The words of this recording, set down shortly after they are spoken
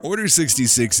Order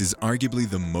 66 is arguably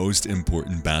the most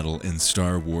important battle in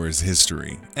Star Wars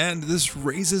history, and this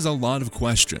raises a lot of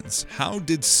questions. How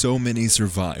did so many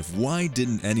survive? Why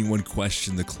didn't anyone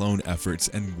question the clone efforts,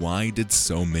 and why did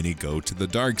so many go to the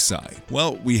dark side?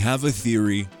 Well, we have a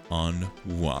theory on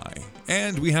why.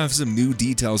 And we have some new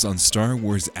details on Star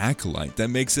Wars Acolyte that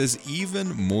makes us even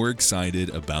more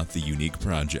excited about the unique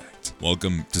project.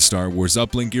 Welcome to Star Wars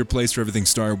Uplink, your place for everything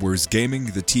Star Wars gaming,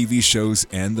 the TV shows,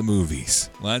 and the movies.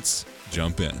 Let's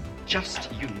jump in. Just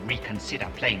you reconsider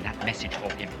playing that message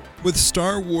for him. With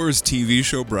Star Wars TV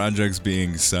show projects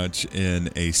being such in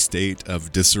a state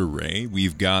of disarray,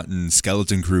 we've gotten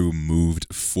Skeleton Crew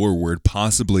moved forward,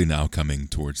 possibly now coming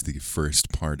towards the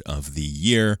first part of the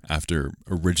year, after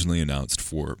originally announced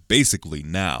for basically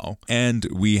now. And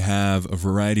we have a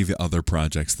variety of other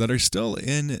projects that are still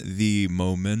in the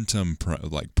momentum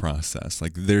process.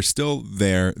 Like, they're still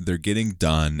there, they're getting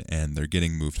done, and they're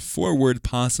getting moved forward,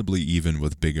 possibly even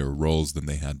with bigger roles than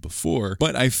they had before.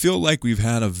 But I feel like we've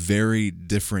had a very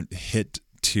different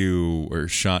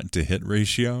shot to hit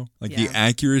ratio. The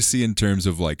accuracy in terms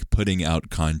of putting out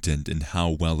content and how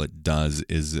well it does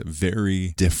is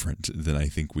very different than I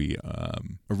think we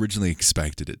originally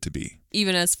expected it to be.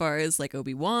 Even as far as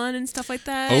Obi-Wan and stuff like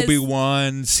that?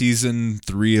 Obi-Wan, season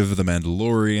 3 of The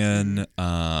Mandalorian,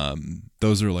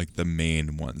 those are the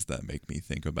main ones that make me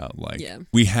think about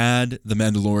we had The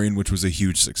Mandalorian, which was a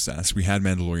huge success. We had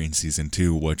Mandalorian season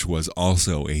 2, which was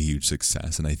also a huge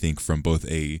success. And I think from both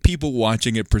a people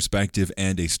watching it perspective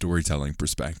and a storytelling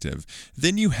perspective.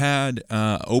 Then you had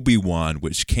Obi-Wan,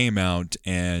 which came out,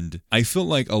 and I feel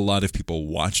like a lot of people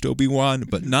watched Obi-Wan,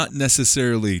 but not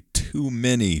necessarily too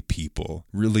many people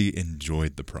really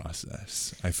enjoyed the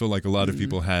process. I feel like a lot of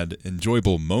people had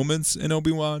enjoyable moments in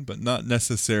Obi-Wan, but not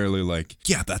necessarily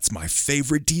that's my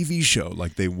favorite TV show,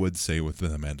 like they would say with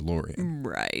The Mandalorian.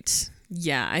 Right.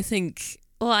 Yeah, I think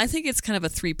it's kind of a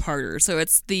three-parter. So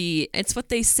it's what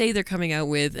they say they're coming out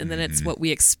with, and then it's what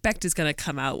we expect is going to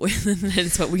come out with, and then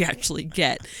it's what we actually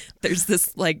get. There's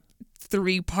this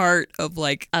three-part of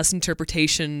us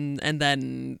interpretation and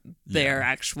then their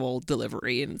actual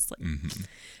delivery, and it's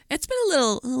it's been a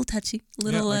little touchy,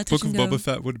 touch Book of and go. Boba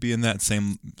Fett would be in that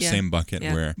same bucket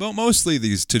where, well, mostly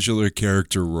these titular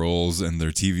character roles and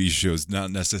their TV shows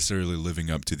not necessarily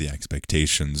living up to the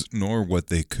expectations nor what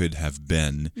they could have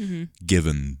been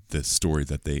given the story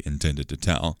that they intended to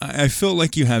tell. I feel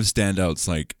like you have standouts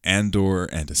like Andor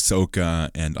and Ahsoka,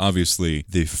 and obviously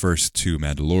the first 2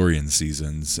 Mandalorian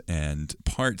seasons and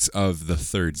parts of the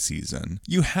 3rd season.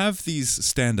 You have these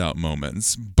standout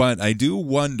moments, but I do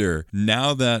wonder,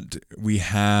 now that we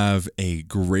have a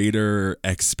greater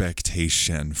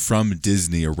expectation from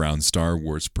Disney around Star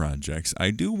Wars projects,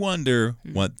 I do wonder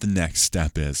what the next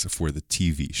step is for the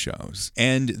TV shows.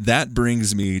 And that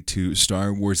brings me to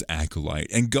Star Wars Acolyte,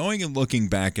 and going and looking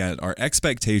back at our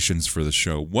expectations for the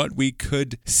show, what we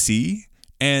could see.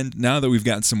 And now that we've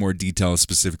got some more details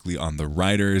specifically on the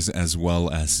writers, as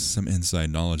well as some inside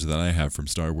knowledge that I have from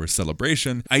Star Wars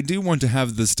Celebration, I do want to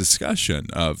have this discussion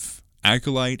of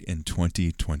Acolyte in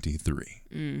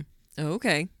 2023.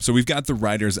 Okay. So we've got the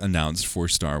writers announced for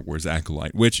Star Wars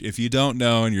Acolyte, which, if you don't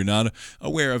know and you're not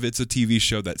aware of, it's a TV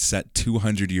show that's set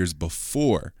 200 years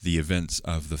before the events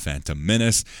of The Phantom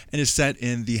Menace and is set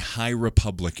in the High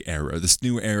Republic era, this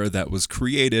new era that was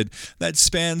created that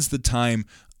spans the time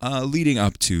leading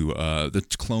up to the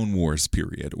Clone Wars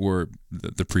period, or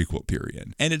the prequel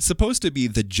period. And it's supposed to be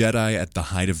the Jedi at the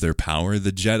height of their power,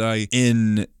 the Jedi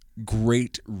in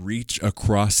great reach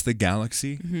across the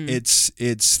galaxy.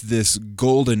 It's this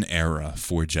golden era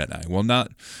for Jedi. Well,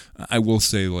 I will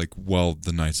say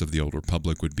the Knights of the Old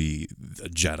Republic would be the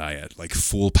Jedi at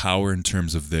full power in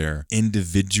terms of their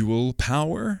individual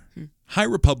power. High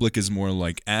Republic is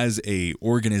more as a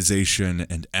organization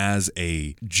and as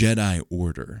a Jedi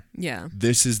order. Yeah.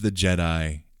 This is the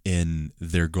Jedi in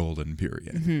their golden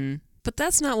period. But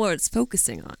that's not what it's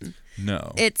focusing on.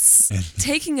 No. It's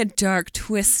taking a dark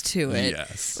twist to it,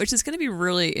 yes, which is going to be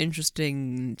really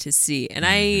interesting to see. And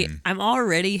I'm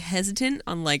already hesitant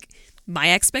on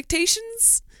my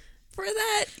expectations for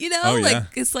that, Oh, yeah.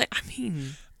 It's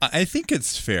I think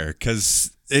it's fair,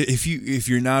 because if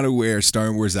you're not aware,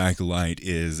 Star Wars Acolyte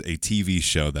is a TV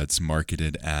show that's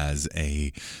marketed as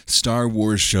a Star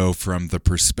Wars show from the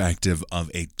perspective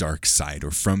of a dark side, or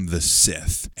from the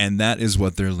Sith. And that is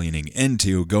what they're leaning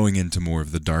into, going into more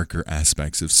of the darker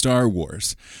aspects of Star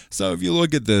Wars. So if you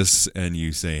look at this and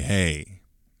you say, hey,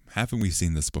 haven't we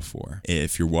seen this before?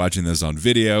 If you're watching this on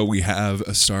video, we have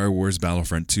a Star Wars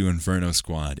Battlefront 2 Inferno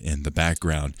Squad in the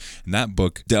background. And that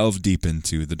book delved deep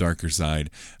into the darker side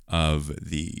of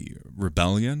the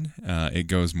rebellion. It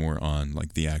goes more on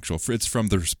like the actual, it's from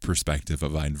the perspective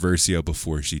of Versio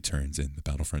before she turns in the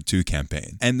Battlefront 2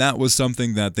 campaign. And that was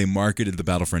something that they marketed the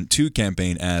Battlefront 2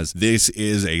 campaign as, this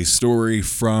is a story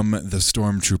from the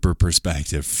Stormtrooper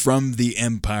perspective. From the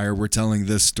Empire, we're telling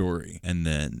this story. And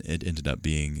then it ended up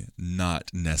being not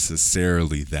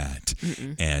necessarily that.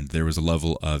 And there was a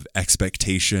level of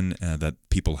expectation that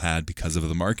people had because of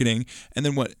the marketing. And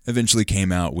then what eventually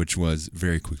came out, which was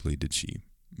very quickly did she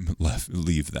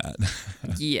leave that.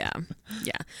 Yeah.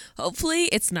 Hopefully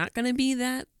it's not going to be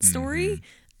that story.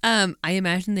 I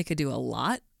imagine they could do a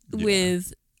lot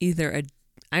with either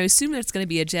I assume it's going to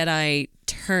be a Jedi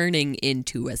turning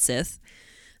into a Sith.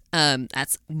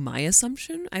 That's my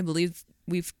assumption. I believe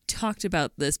we've talked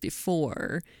about this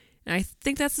before. And I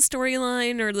think that's the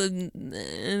storyline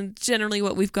or generally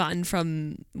what we've gotten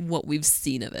from what we've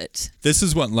seen of it. This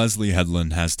is what Leslie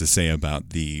Headland has to say about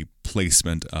the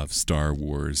placement of Star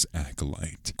Wars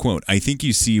Acolyte. Quote, I think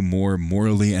you see more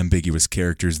morally ambiguous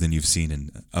characters than you've seen in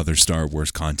other Star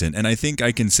Wars content, and I think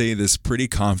I can say this pretty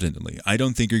confidently. I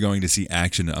don't think you're going to see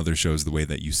action in other shows the way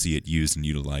that you see it used and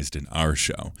utilized in our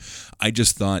show. I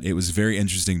just thought it was very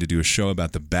interesting to do a show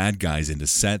about the bad guys and to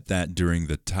set that during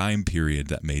the time period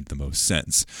that made the most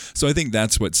sense. So I think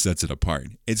that's what sets it apart.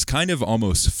 It's kind of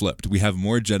almost flipped. We have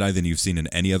more Jedi than you've seen in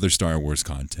any other Star Wars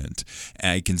content.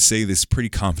 I can say this pretty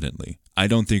confidently. I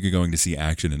don't think you're going to see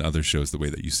action in other shows the way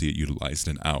that you see it utilized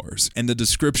in ours. And the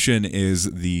description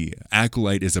is the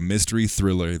Acolyte is a mystery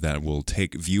thriller that will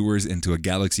take viewers into a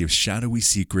galaxy of shadowy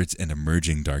secrets and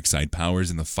emerging dark side powers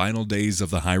in the final days of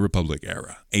the High Republic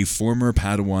era. A former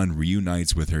Padawan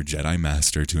reunites with her Jedi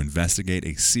Master to investigate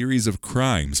a series of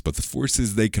crimes, but the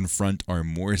forces they confront are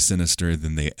more sinister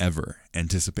than they ever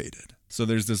anticipated. So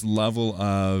there's this level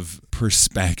of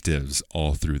perspectives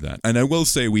all through that. And I will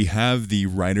say we have the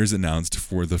writers announced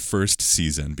for the first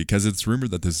season because it's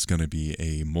rumored that this is going to be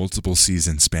a multiple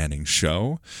season spanning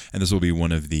show. And this will be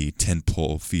one of the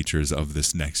tentpole features of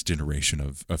this next generation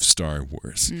of Star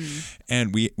Wars.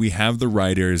 And we have the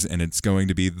writers, and it's going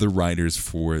to be the writers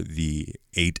for the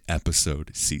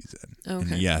 8-episode season.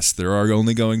 Okay. And yes, there are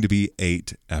only going to be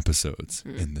 8 episodes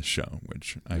in the show,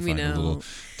 which I find a little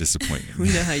disappointing. We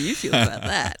know how you feel about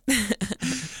that.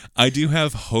 I do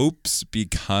have hopes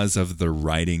because of the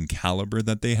writing caliber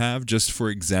that they have. Just for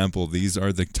example, these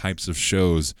are the types of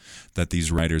shows that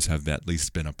these writers have at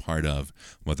least been a part of,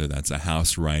 whether that's a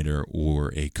house writer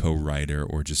or a co-writer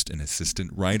or just an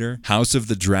assistant writer. House of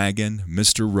the Dragon,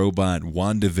 Mr. Robot,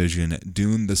 WandaVision,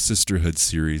 Dune the Sisterhood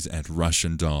series, and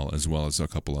Russian Doll, as well as a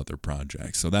couple other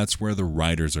projects. So that's where the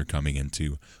writers are coming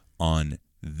into on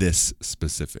this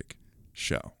specific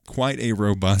show. Quite a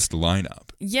robust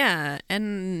lineup. Yeah,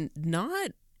 and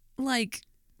not like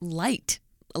light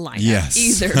lineup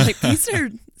either. Like these are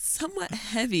somewhat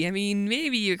heavy. I mean,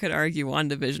 maybe you could argue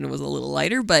WandaVision was a little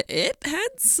lighter, but it had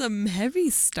some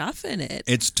heavy stuff in it.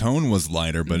 Its tone was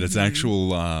lighter, but its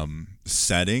actual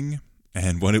setting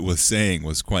and what it was saying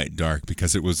was quite dark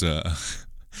because it was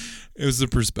the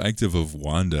perspective of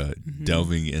Wanda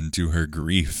delving into her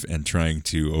grief and trying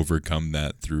to overcome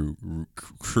that through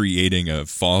creating a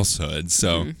falsehood.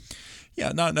 So,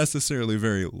 yeah, not necessarily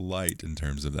very light in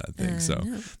terms of that thing. So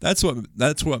no.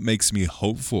 That's what makes me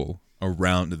hopeful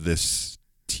around this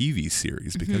TV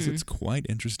series because it's quite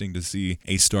interesting to see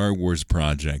a Star Wars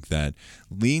project that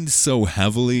leans so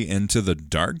heavily into the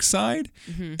dark side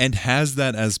and has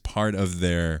that as part of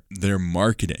their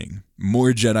marketing.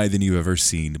 More Jedi than you've ever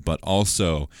seen, but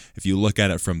also if you look at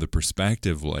it from the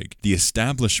perspective, like the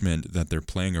establishment that they're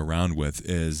playing around with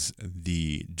is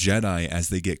the Jedi as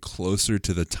they get closer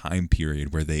to the time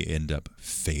period where they end up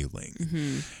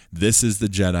failing. This is the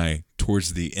Jedi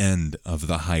towards the end of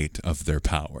the height of their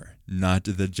power, not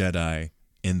the Jedi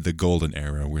in the golden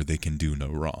era where they can do no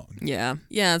wrong. Yeah,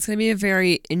 it's going to be a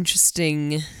very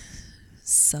interesting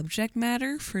subject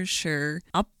matter for sure.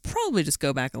 I'll probably just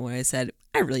go back on what I said.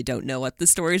 I really don't know what the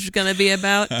story is going to be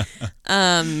about.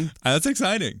 That's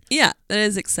exciting. Yeah, that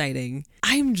is exciting.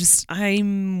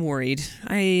 I'm worried.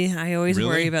 I always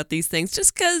worry about these things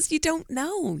just because you don't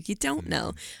know.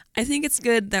 I think it's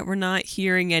good that we're not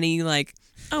hearing any like,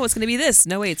 oh, it's going to be this.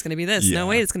 No, wait, it's going to be this. Yeah. No,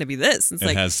 wait, it's going to be this. It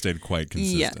has stayed quite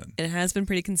consistent. Yeah, it has been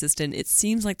pretty consistent. It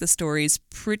seems like the story's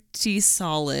pretty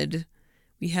solid.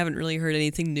 We haven't really heard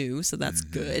anything new, so that's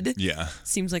good. Yeah.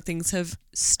 Seems like things have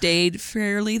stayed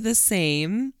fairly the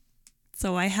same.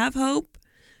 So I have hope,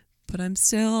 but I'm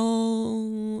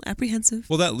still apprehensive.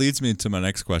 Well, that leads me to my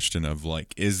next question of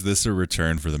like, is this a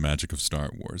return for the magic of Star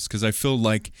Wars? Because I feel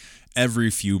like every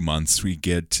few months we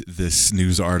get this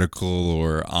news article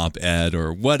or op-ed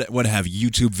or what have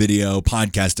YouTube video,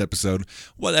 podcast episode,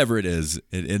 whatever it is,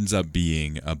 it ends up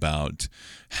being about,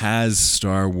 has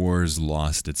Star Wars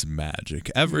lost its magic?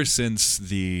 Ever since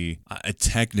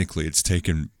technically it's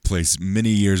taken place many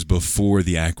years before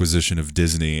the acquisition of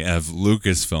Disney, of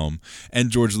Lucasfilm, and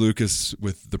George Lucas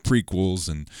with the prequels,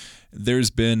 and there's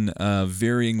been a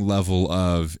varying level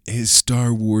of, is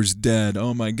Star Wars dead?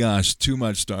 Oh my gosh, too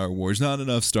much Star Wars, not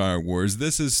enough Star Wars,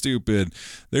 this is stupid.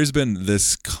 There's been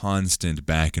this constant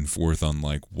back and forth on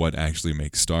like what actually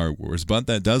makes Star Wars, but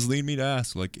that does lead me to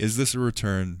ask, like, is this a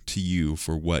return to you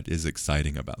for what is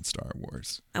exciting about Star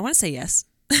Wars? I want to say yes.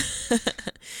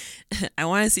 I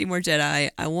want to see more Jedi.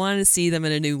 I want to see them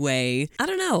in a new way. I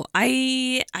don't know.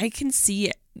 I can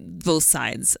see both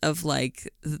sides of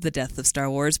like the death of Star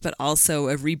Wars, but also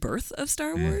a rebirth of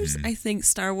Star Wars. I think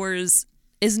Star Wars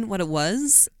isn't what it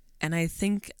was, and I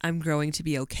think I'm growing to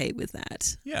be okay with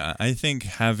that. Yeah, I think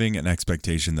having an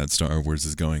expectation that Star Wars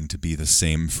is going to be the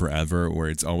same forever, or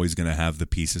it's always going to have the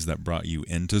pieces that brought you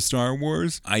into Star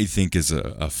Wars, I think is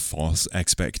a false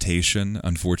expectation,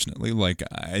 unfortunately. Like,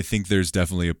 I think there's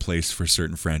definitely a place for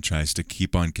certain franchise to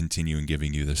keep on continuing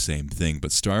giving you the same thing,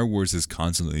 but Star Wars has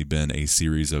constantly been a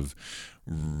series of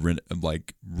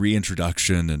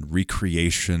reintroduction and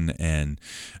recreation, and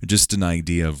just an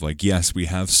idea of like, yes, we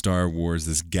have Star Wars,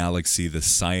 this galaxy, the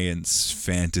science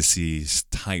fantasy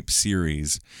type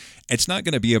series. It's not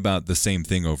going to be about the same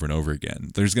thing over and over again.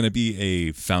 There's going to be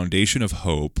a foundation of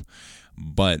hope,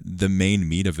 but the main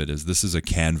meat of it is this is a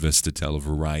canvas to tell a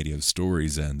variety of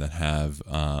stories in that have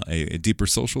a deeper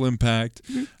social impact,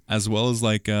 as well as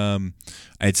like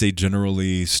I'd say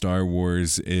generally Star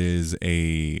Wars is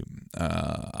a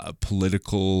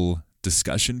political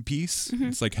discussion piece.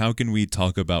 It's like, how can we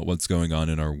talk about what's going on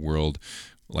in our world,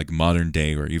 like modern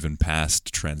day or even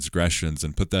past transgressions,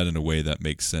 and put that in a way that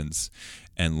makes sense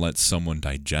and let someone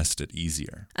digest it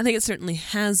easier. I think it certainly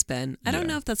has been. I don't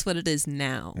know if that's what it is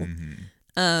now.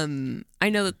 I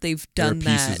know that they've done that.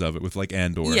 There are pieces of it with like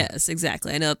Andor. Yes,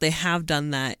 exactly. I know that they have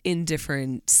done that in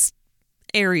different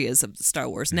areas of Star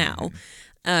Wars now.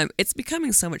 It's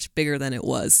becoming so much bigger than it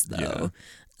was, though.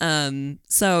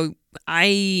 So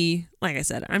like I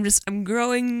said, I'm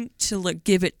growing to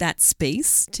give it that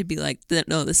space to be like,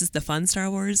 no, this is the fun Star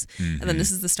Wars, and then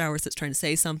this is the Star Wars that's trying to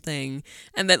say something,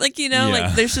 and then like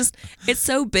there's just, it's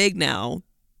so big now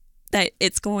that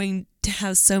it's going to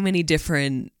have so many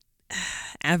different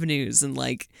avenues and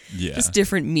just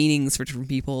different meanings for different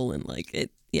people, and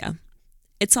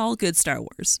it's all good Star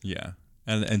Wars. Yeah.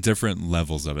 And different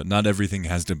levels of it. Not everything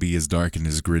has to be as dark and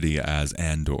as gritty as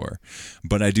Andor.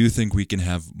 But I do think we can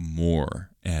have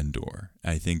more Andor.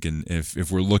 I think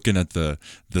if we're looking at the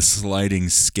sliding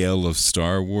scale of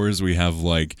Star Wars, we have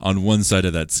on one side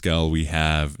of that scale, we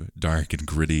have dark and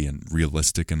gritty and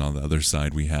realistic. And on the other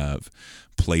side, we have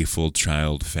playful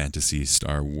child fantasy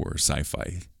Star Wars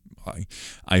sci-fi.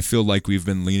 I feel like we've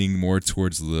been leaning more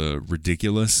towards the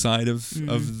ridiculous side of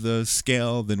the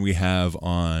scale than we have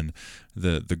on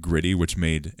the gritty, which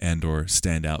made Andor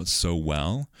stand out so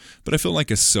well. But I feel like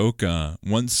Ahsoka,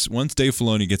 once Dave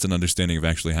Filoni gets an understanding of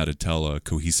actually how to tell a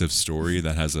cohesive story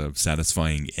that has a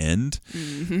satisfying end,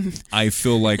 I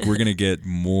feel like we're going to get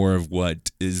more of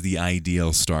what is the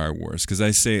ideal Star Wars. Because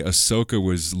I say Ahsoka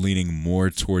was leaning more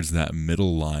towards that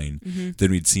middle line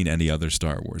than we'd seen any other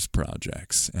Star Wars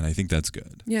projects. And I think that's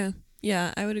good.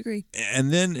 Yeah, I would agree.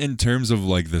 And then in terms of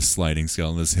this sliding scale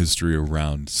and this history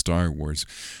around Star Wars,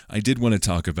 I did want to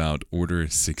talk about Order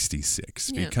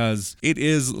 66 because it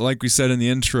is, like we said in the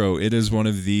intro, it is one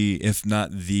of the, if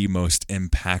not the most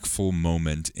impactful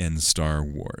moment in Star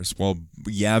Wars. While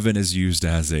Yavin is used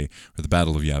the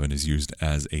Battle of Yavin is used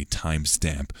as a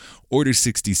timestamp, Order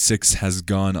 66 has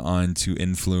gone on to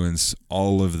influence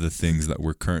all of the things that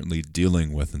we're currently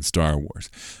dealing with in Star Wars.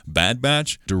 Bad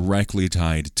Batch, directly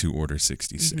tied to Order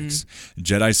 66.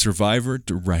 Jedi Survivor,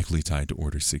 directly tied to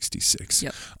Order 66.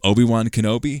 Yep. Obi-Wan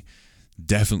Kenobi,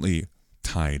 definitely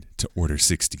tied to Order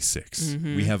 66.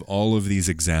 We have all of these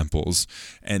examples,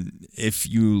 and if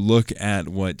you look at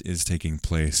what is taking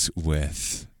place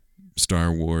with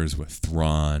Star Wars, with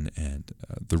Thrawn and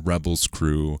the Rebels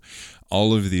crew,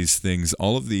 all of these things,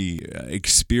 all of the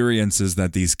experiences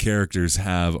that these characters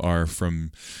have are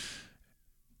from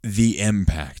the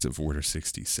impact of Order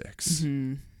 66.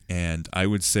 And I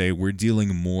would say we're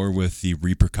dealing more with the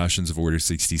repercussions of Order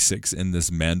 66 in this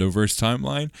Mandoverse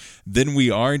timeline than we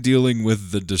are dealing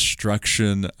with the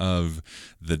destruction of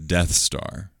the Death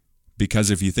Star.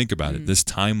 Because if you think about it, this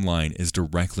timeline is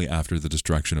directly after the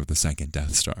destruction of the second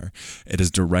Death Star. It is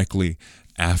directly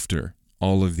after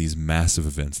all of these massive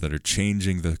events that are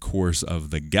changing the course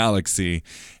of the galaxy,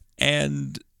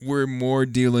 and we're more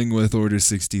dealing with Order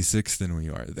 66 than we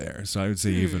are there. So I would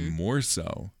say even more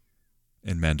so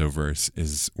in Mandoverse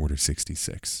is Order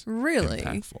 66. Really?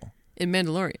 Impactful. In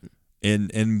Mandalorian? In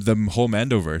the whole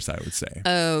Mandoverse, I would say.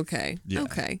 Oh, okay. Yeah.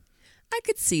 Okay. I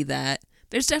could see that.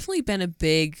 There's definitely been a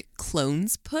big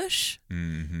clones push.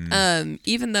 Mm-hmm.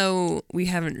 Even though we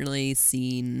haven't really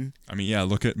seen... I mean, yeah,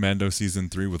 look at Mando Season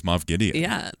 3 with Moff Gideon.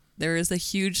 Yeah. There's a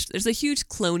huge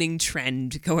cloning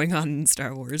trend going on in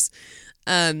Star Wars.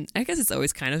 I guess it's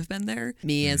always kind of been there.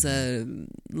 Me as a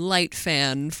light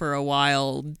fan for a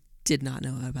while did not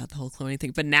know about the whole cloning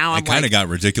thing, but now it kind of got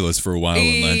ridiculous for a while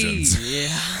in Legends.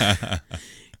 Yeah.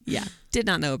 Yeah, did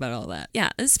not know about all that.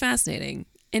 Yeah, it's fascinating.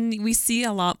 And we see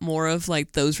a lot more of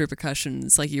like those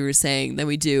repercussions, like you were saying, than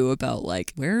we do about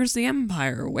like, where's the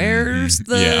Empire? Where's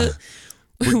the... Yeah.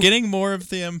 We're getting more of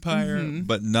the Empire,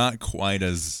 but not quite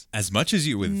as much as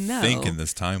you would think in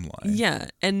this timeline. Yeah,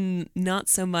 and not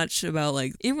so much about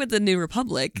like, even with the New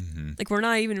Republic, like we're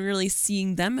not even really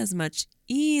seeing them as much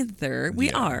either. We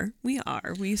are.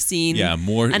 We've seen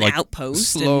more an like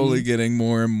outpost. Slowly getting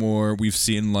more and more. We've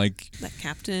seen like that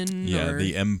captain.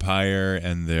 The Empire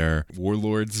and their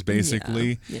warlords,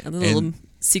 basically. Yeah, the little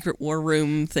secret war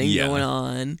room thing going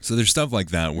on. So there's stuff like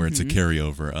that where it's a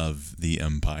carryover of the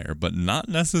Empire, but not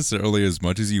necessarily as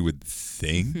much as you would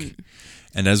think.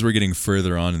 And as we're getting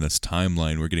further on in this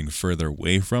timeline, we're getting further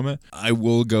away from it. I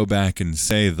will go back and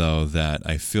say, though, that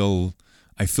I feel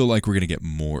like we're going to get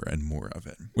more and more of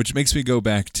it, which makes me go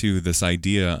back to this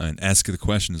idea and ask the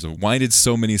questions of why did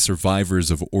so many survivors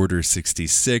of Order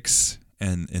 66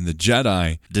 and the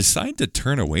Jedi decide to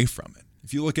turn away from it?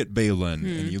 If you look at Baylan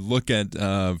and you look at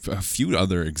a few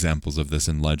other examples of this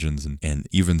in Legends and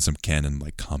even some canon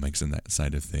like comics and that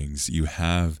side of things, you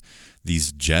have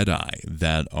these Jedi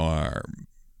that are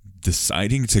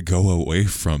deciding to go away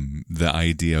from the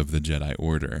idea of the Jedi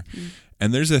Order.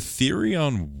 And there's a theory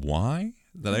on why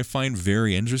that I find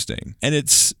very interesting. And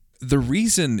the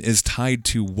reason is tied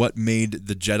to what made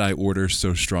the Jedi Order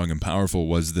so strong and powerful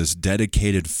was this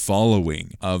dedicated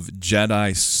following of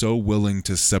Jedi so willing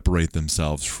to separate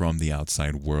themselves from the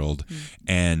outside world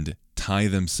and tie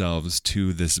themselves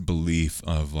to this belief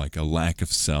of like a lack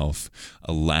of self,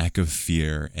 a lack of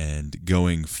fear, and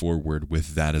going forward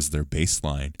with that as their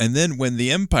baseline. And then when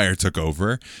the Empire took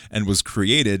over and was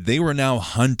created, they were now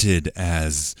hunted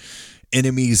as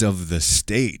enemies of the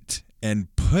state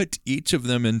and put each of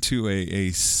them into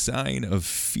a sign of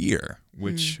fear,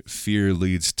 which fear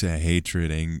leads to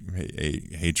hatred, and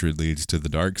hatred leads to the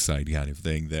dark side kind of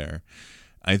thing there.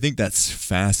 I think that's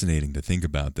fascinating to think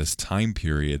about this time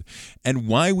period and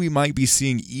why we might be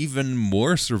seeing even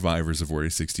more survivors of Order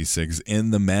 66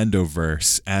 in the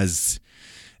Mandoverse as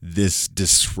this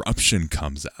disruption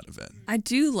comes out of it. I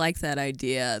do like that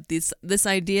idea. This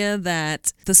idea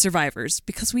that the survivors,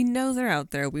 because we know they're out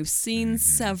there. We've seen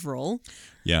several.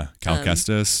 Yeah, Cal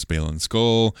Kestis, Baylan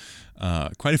Skoll,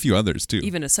 quite a few others too.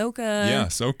 Even Ahsoka. Yeah,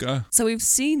 Ahsoka. So we've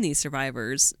seen these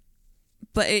survivors,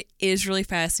 but it is really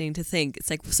fascinating to think. It's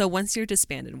like, so once you're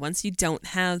disbanded, once you don't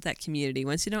have that community,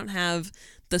 once you don't have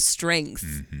the strength,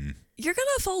 you're going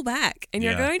to fall back. And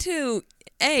you're going to,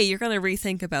 you're going to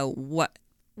rethink about what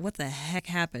the heck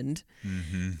happened.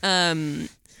 You're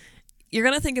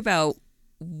going to think about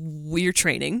your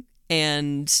training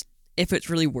and if it's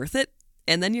really worth it.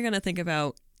 And then you're going to think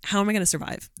about, how am I going to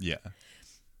survive? Yeah.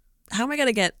 How am I going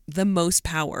to get the most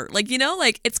power? Like,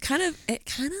 it kind of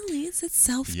leads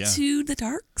itself to the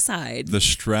dark side. The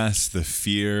stress, the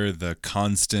fear, the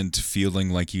constant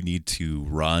feeling like you need to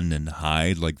run and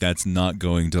hide, like that's not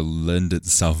going to lend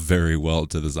itself very well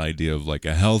to this idea of like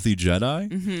a healthy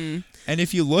Jedi. And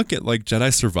if you look at like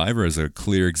Jedi Survivor as a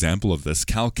clear example of this,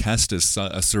 Cal Kestis,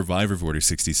 a survivor of Order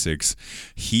 66,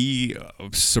 he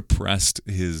suppressed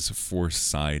his Force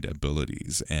side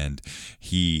abilities and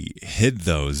he hid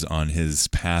those on his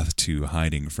path to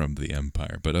hiding from the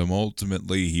Empire. But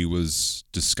ultimately he was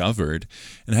discovered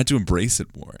and had to embrace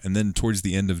it more. And then towards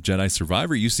the end of Jedi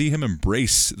Survivor, you see him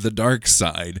embrace the dark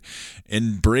side,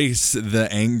 embrace the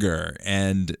anger.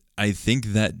 And I think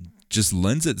that just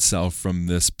lends itself from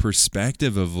this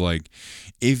perspective of like,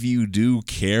 if you do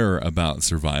care about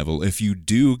survival, if you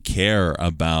do care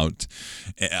about,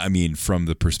 from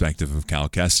the perspective of Cal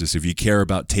Kestis, if you care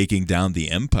about taking down the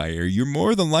Empire, you're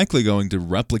more than likely going to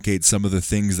replicate some of the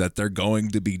things that they're going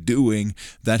to be doing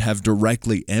that have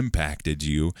directly impacted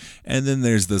you. And then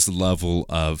there's this level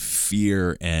of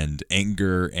fear and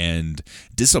anger and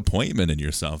disappointment in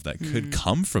yourself that could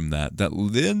come from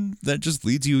that just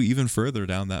leads you even further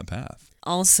down that path.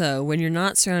 Also, when you're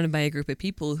not surrounded by a group of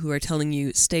people who are telling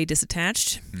you stay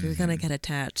disattached, you're going to get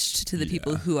attached to the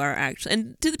people who are actually,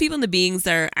 and to the people and the beings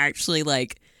that are actually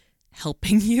like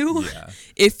helping you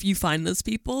if you find those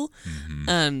people.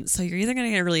 So you're either going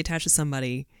to get really attached to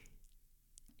somebody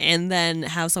and then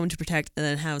have someone to protect and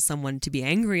then have someone to be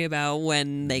angry about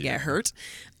when they get hurt.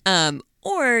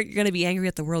 Or you're going to be angry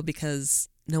at the world because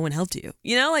no one helped you.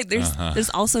 You know, like there's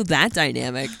also that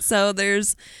dynamic. So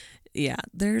there's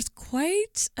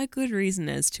quite a good reason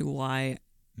as to why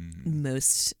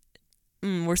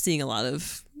we're seeing a lot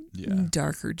of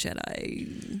darker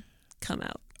Jedi come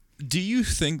out. Do you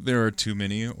think there are too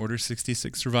many Order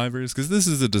 66 survivors? Because this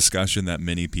is a discussion that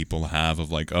many people have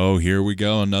of like, oh, here we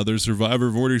go, another survivor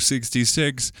of Order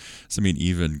 66. So, I mean,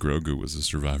 even Grogu was a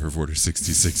survivor of Order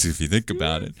 66 if you think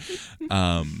about it.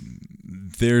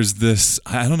 There's this,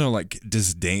 I don't know, like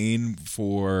disdain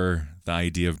for the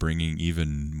idea of bringing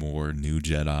even more new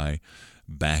Jedi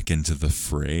back into the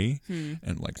fray,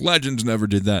 and like Legends never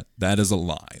did that. That is a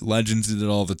lie. Legends did it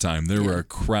all the time.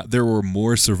 There were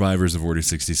more survivors of Order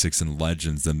 66 in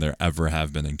Legends than there ever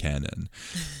have been in canon.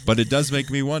 But it does make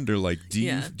me wonder, like, do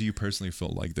you personally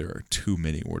feel like there are too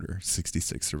many Order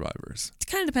 66 survivors? It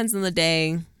kind of depends on the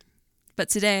day, but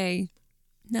today,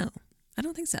 no, I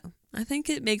don't think so. I think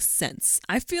it makes sense.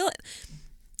 I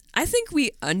think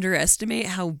we underestimate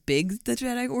how big the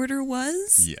Jedi Order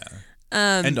was. Yeah.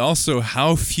 And also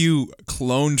how few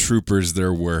clone troopers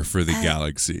there were for the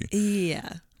galaxy.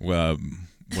 Yeah. Well,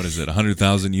 what is it?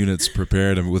 100,000 units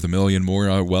prepared and with 1 million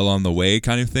more well on the way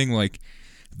kind of thing. Like,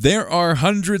 there are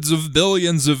hundreds of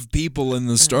billions of people in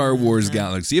the Star Wars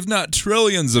galaxy, if not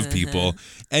trillions of people.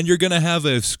 And you're going to have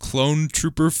a clone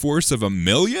trooper force of 1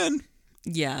 million?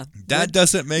 Yeah. That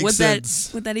doesn't make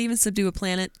sense. Would that even subdue a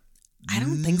planet? I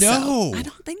don't think so. No. I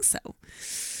don't think so.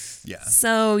 Yeah.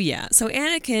 So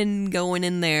Anakin going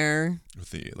in there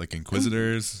with the like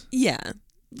Inquisitors. Yeah.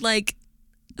 Like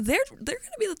they're going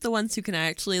to be the ones who can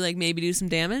actually like maybe do some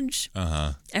damage.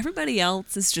 Everybody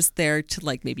else is just there to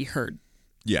like maybe hurt.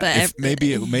 Yeah.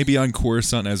 Maybe on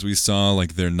Coruscant, as we saw,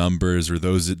 like their numbers or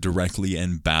those directly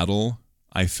in battle,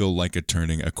 I feel like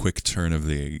a quick turn of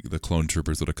the clone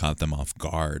troopers would have caught them off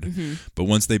guard. But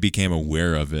once they became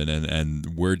aware of it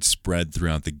and word spread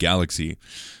throughout the galaxy,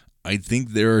 I think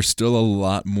there are still a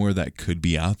lot more that could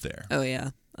be out there. Oh,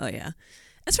 yeah.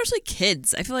 Especially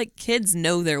kids. I feel like kids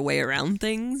know their way around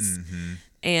things.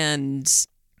 And,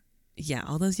 yeah,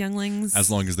 all those younglings.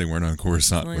 As long as they weren't on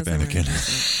Coruscant with Anakin.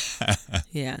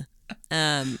 Yeah.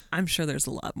 I'm sure there's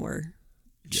a lot more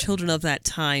children of that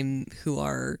time who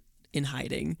are in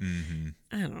hiding.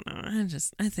 I don't know.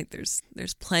 I think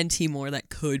there's plenty more that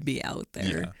could be out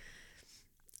there. Yeah.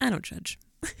 I don't judge.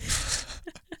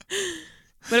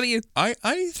 What about you?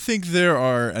 I think there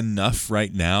are enough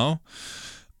right now.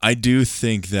 I do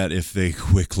think that if they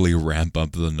quickly ramp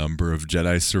up the number of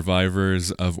Jedi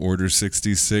survivors of Order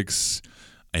 66,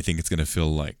 I think it's going to feel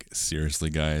like, seriously,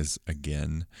 guys,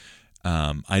 again.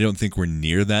 I don't think we're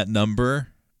near that number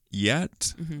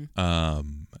yet,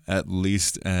 at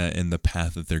least in the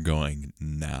path that they're going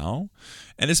now.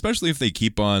 And especially if they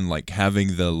keep on like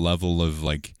having the level of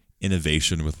like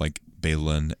innovation with like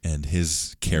Balin and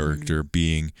his character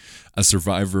being a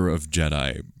survivor of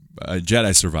a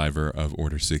Jedi survivor of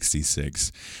Order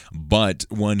 66, but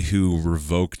one who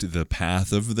revoked the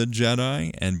path of the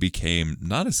Jedi and became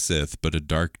not a Sith, but a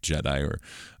dark Jedi or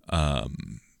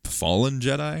fallen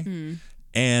Jedi.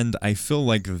 And I feel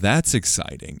like that's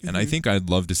exciting. And I think I'd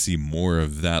love to see more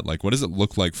of that. Like, what does it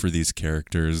look like for these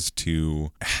characters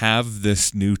to have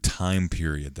this new time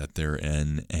period that they're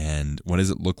in? And what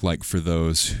does it look like for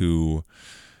those who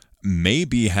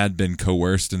maybe had been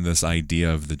coerced in this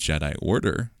idea of the Jedi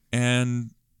Order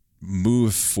and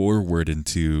move forward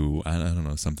into, I don't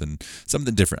know, something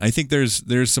different. I think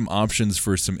there's some options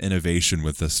for some innovation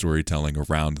with the storytelling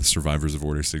around the survivors of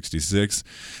Order 66.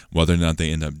 Whether or not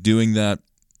they end up doing that,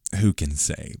 who can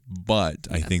say? But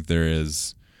I think there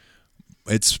is,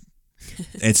 it's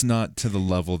not to the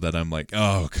level that I'm like,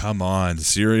 oh, come on,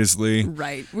 seriously?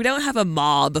 Right. We don't have a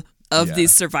mob of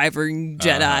these surviving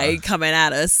Jedi coming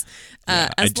at us.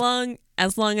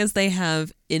 As long as they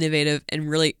have innovative and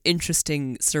really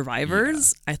interesting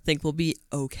survivors, I think we'll be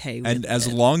okay with it. And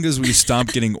as long as we stop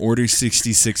getting Order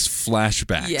 66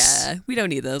 flashbacks. Yeah, we don't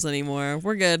need those anymore.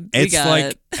 We're good. It's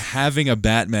like having a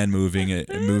Batman movie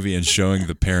and showing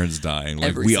the parents dying.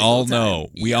 Like we all know.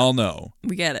 We all know.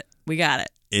 We get it. We got it.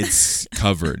 It's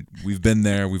covered. We've been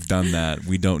there. We've done that.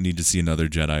 We don't need to see another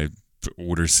Jedi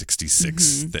Order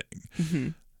 66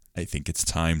 thing. I think it's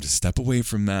time to step away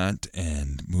from that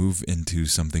and move into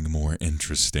something more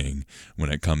interesting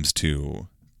when it comes to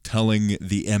telling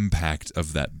the impact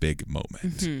of that big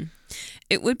moment. Mm-hmm.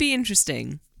 It would be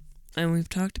interesting, and we've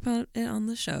talked about it on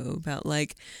the show, about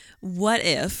like, what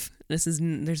if, there's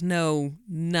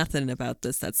nothing about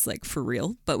this that's like for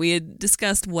real, but we had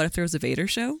discussed what if there was a Vader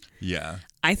show? Yeah.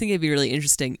 I think it'd be really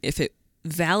interesting if it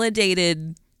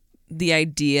validated the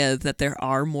idea that there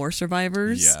are more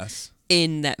survivors. Yes.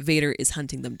 In that Vader is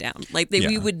hunting them down. Like,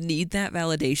 we would need that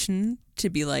validation to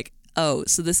be like, oh,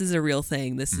 so this is a real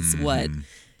thing. This is what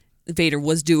Vader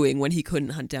was doing when he couldn't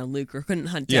hunt down Luke or couldn't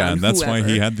hunt down Yeah, and that's whoever. why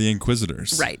he had the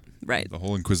Inquisitors. Right. The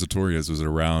whole Inquisitorius was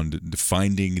around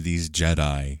finding these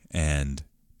Jedi and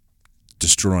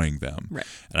destroying them. Right.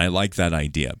 And I like that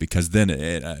idea because then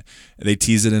they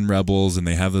tease it in Rebels and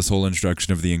they have this whole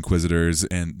introduction of the Inquisitors,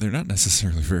 and they're not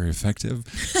necessarily very effective,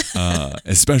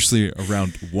 especially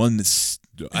around one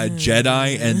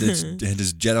Jedi and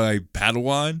his Jedi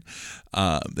Padawan.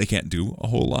 They can't do a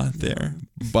whole lot there,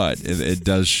 but it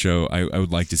does show. I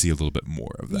would like to see a little bit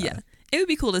more of that. Yeah, it would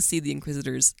be cool to see the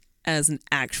Inquisitors as an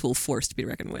actual force to be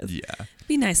reckoned with. Yeah, it'd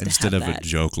be nice instead to have of a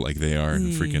joke like they are in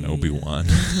freaking Obi-Wan.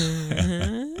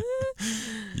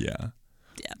 Yeah.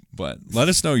 But let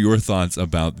us know your thoughts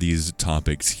about these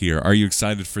topics here. Are you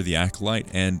excited for the Acolyte?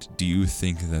 And do you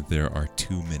think that there are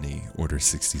too many Order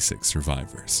 66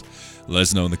 survivors? Let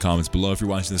us know in the comments below if you're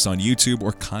watching this on YouTube,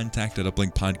 or contact at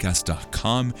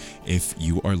uplinkpodcast.com if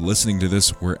you are listening to this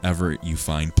wherever you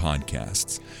find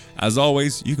podcasts. As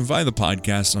always, you can find the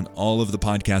podcast on all of the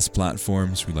podcast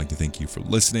platforms. We'd like to thank you for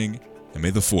listening, and may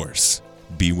the Force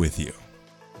be with you.